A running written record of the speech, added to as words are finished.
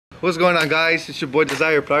What's going on, guys? It's your boy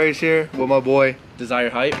Desire Pliers here with my boy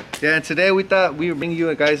Desire Hype. Yeah, and today we thought we would bring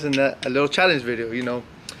you guys in a little challenge video. You know,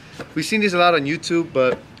 we've seen these a lot on YouTube,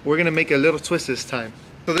 but we're gonna make a little twist this time.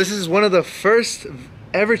 So this is one of the first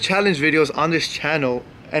ever challenge videos on this channel,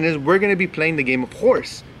 and we're gonna be playing the game of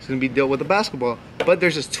horse. It's gonna be dealt with a basketball, but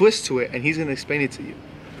there's a twist to it, and he's gonna explain it to you.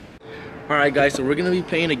 Alright guys, so we're gonna be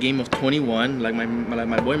playing a game of 21, like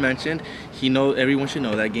my boy mentioned. Everyone should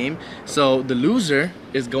know that game. So the loser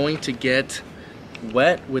is going to get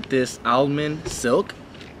wet with this almond silk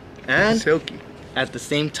and Silky. at the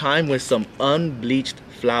same time with some unbleached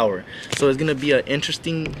flour. So it's gonna be an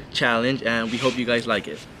interesting challenge, and we hope you guys like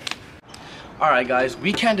it. Alright guys,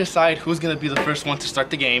 we can't decide who's gonna be the first one to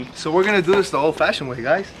start the game. So we're gonna do this the old-fashioned way,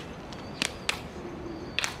 guys.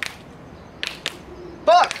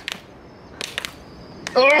 Fuck!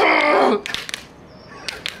 Oh!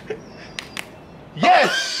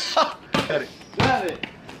 Yes! Got it. Got it.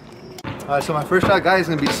 Alright, so my first shot, guys, is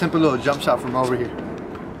gonna be a simple little jump shot from over here.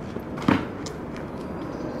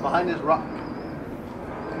 Behind this rock.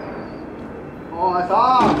 Oh, that's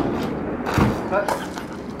off!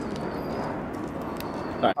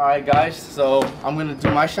 Alright guys, so I'm gonna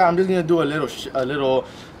do my shot. I'm just gonna do a little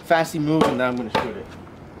fancy move, and then I'm gonna shoot it.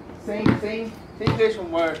 Same place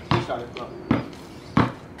from where he shot it from.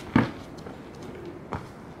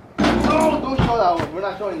 No, don't show that one. We're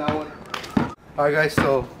not showing that one. Alright guys,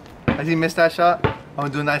 so as he missed that shot, I'm gonna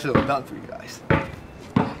do a nice little dunk for you guys.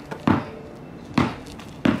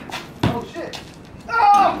 Oh shit!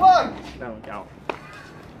 Oh fuck! That one count.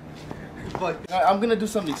 Fuck. I'm gonna do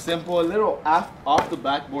something simple, a little off the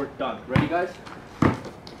backboard dunk. Ready guys?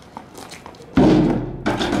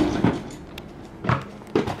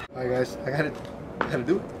 Alright guys, I gotta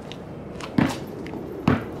do it.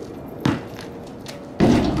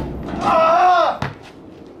 Ah!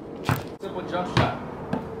 Simple jump shot.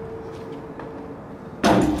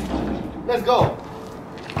 Let's go!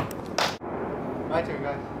 My turn,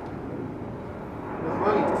 guys. Let's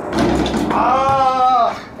money.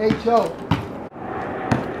 Ah! H.O.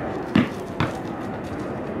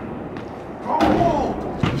 Oh!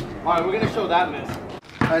 Alright, we're gonna show that miss.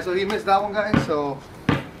 Alright, so he missed that one, guys, so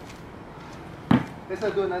let's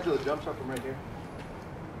do a nice little jump shot from right here.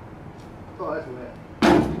 Oh, that's wet.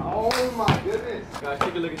 Oh my goodness. Guys,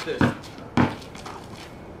 take a look at this.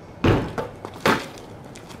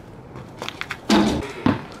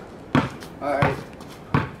 Alright.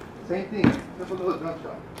 Same thing. Simple little jump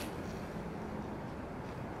shot.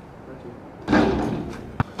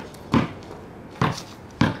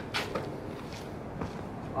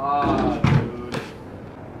 Ah, dude.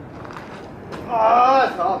 Ah,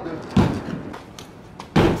 that's off, dude.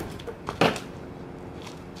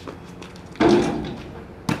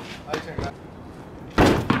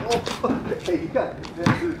 Hey, you got it.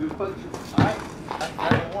 Dude, punch it. Alright,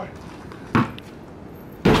 that's one.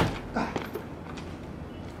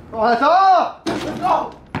 Oh, that's off! Let's go!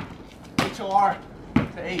 H-O-R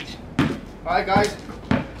to H. Alright, guys.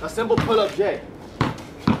 A simple pull-up J.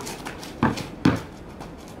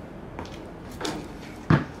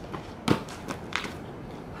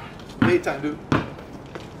 Daytime, dude.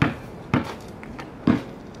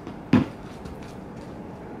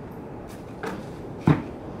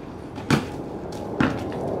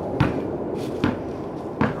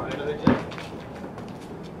 Alright, another J.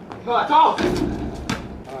 No, that's off!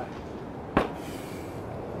 Alright.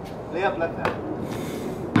 Lay up left hand.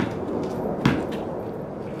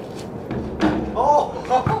 Oh!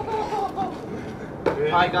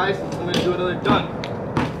 Alright guys, I'm gonna do another dunk.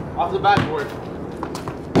 Off the backboard.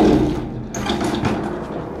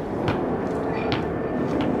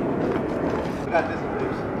 I got this one,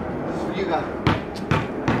 babes. This is for you guys.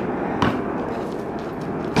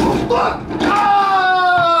 Oh, fuck!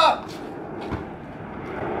 Ah!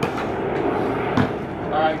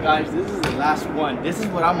 Alright guys, this is the last one. This is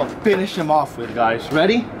what I'm gonna finish him off with, guys.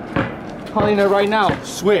 Ready? Calling it right now.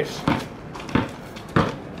 Swish.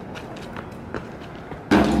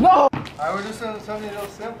 No! Alright, we're just doing something a little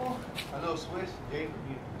simple. A little swish. Jay,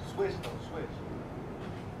 swish, no, switch.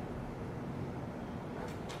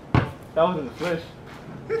 That wasn't a swish.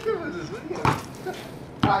 What is this video?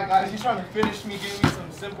 Alright guys, he's trying to finish me, give me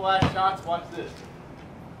some simple ass shots. Watch this.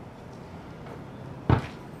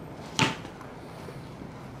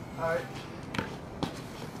 Alright.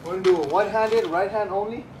 We're gonna do a one-handed, right hand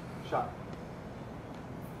only shot.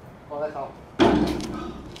 Oh, that's all.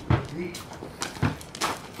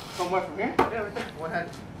 Somewhere from here? Yeah, right there. One hand.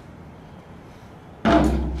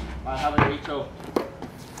 I have an H-O.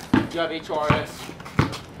 You have H-O-R-S.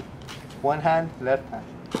 One hand, left hand.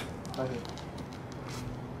 Okay.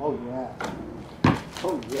 Oh yeah.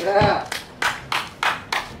 Oh yeah.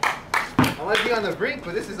 I might be on the brink,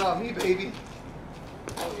 but this is all me, baby.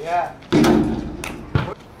 Oh yeah.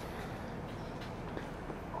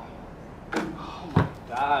 Oh my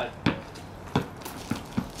God.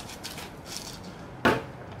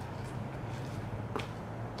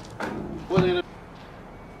 What is it?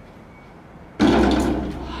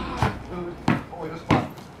 Oh, it was fun.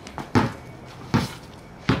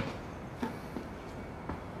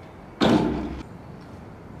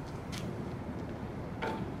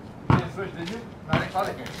 You didn't switch, did you? No, I didn't call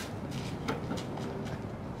it here.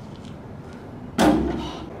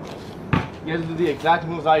 You guys do the exact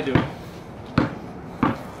moves I do.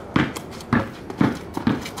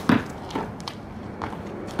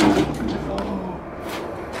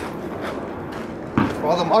 For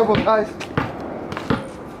all the marble guys.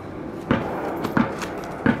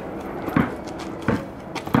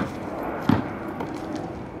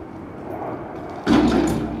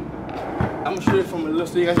 I'm gonna shoot it from a little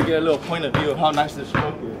so you guys can get a little point of view of how nice this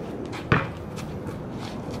stroke is.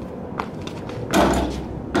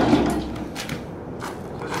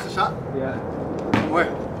 Was this a shot? Yeah. Where?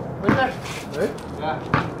 Right there. Right? Yeah.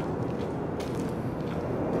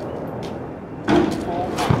 Oh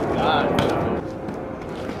my God.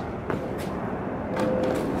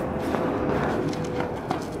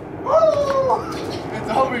 Woo! It's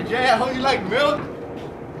over, Jay. I hope you like milk.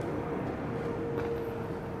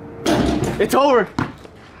 It's over.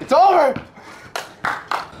 It's over.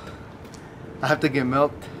 I have to get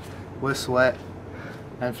milked with sweat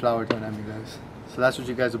and flour dynamic, guys. So that's what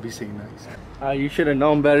you guys will be seeing next. You should have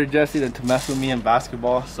known better, Jesse, than to mess with me in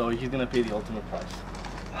basketball. So he's gonna pay the ultimate price.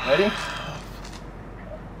 Ready?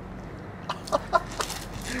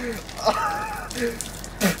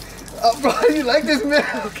 Bro, you like this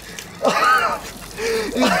milk?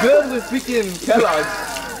 It's good with freaking Kellogg's.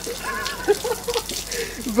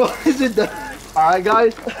 Bro, is it done? Alright,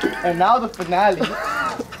 guys. And now the finale.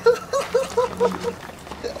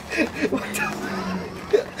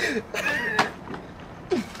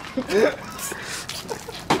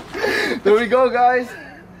 There we go, guys.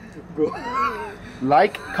 Bro.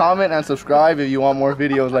 Like, comment, and subscribe if you want more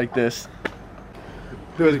videos like this.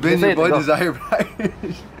 Dude, it's been your boy Go. Desire Bright.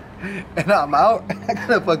 And I'm out. I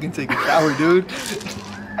gotta fucking take a shower, dude.